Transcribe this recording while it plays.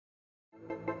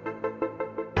Chess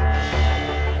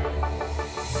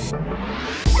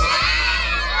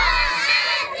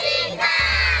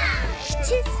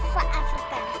for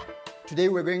Africa. Today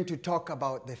we're going to talk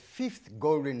about the fifth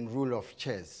golden rule of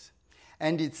chess.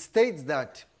 And it states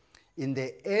that in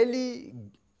the early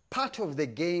part of the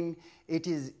game, it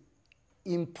is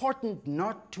important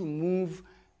not to move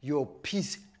your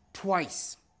piece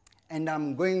twice. And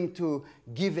I'm going to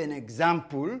give an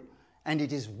example, and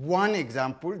it is one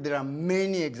example. There are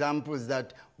many examples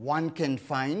that one can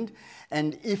find.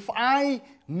 And if I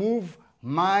move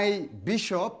my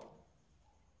bishop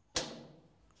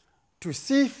to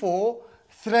c4,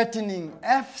 threatening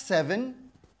f7,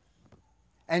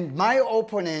 and my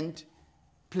opponent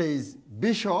plays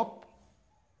bishop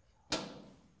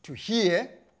to here,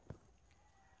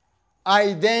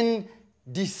 I then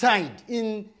decide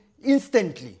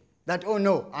instantly that, oh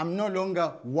no, I'm no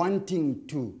longer wanting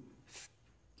to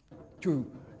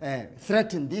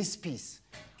threaten this piece.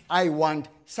 I want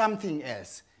something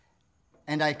else.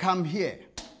 And I come here.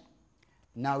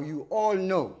 Now you all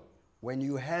know when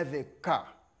you have a car,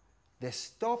 the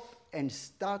stop and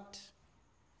start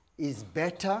is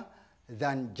better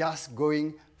than just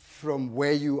going from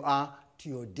where you are to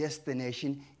your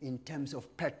destination in terms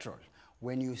of petrol.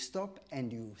 When you stop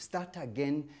and you start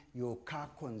again, your car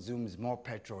consumes more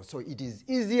petrol. So it is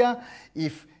easier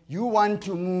if you want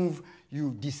to move,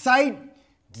 you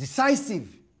decisive,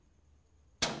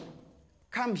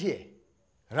 come here,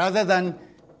 rather than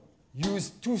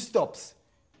use two stops.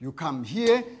 You come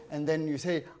here, and then you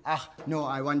say, ah, no,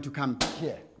 I want to come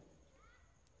here.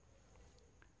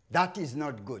 That is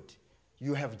not good.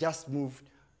 You have just moved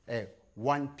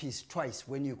one piece twice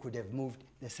when you could have moved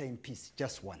the same piece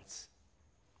just once.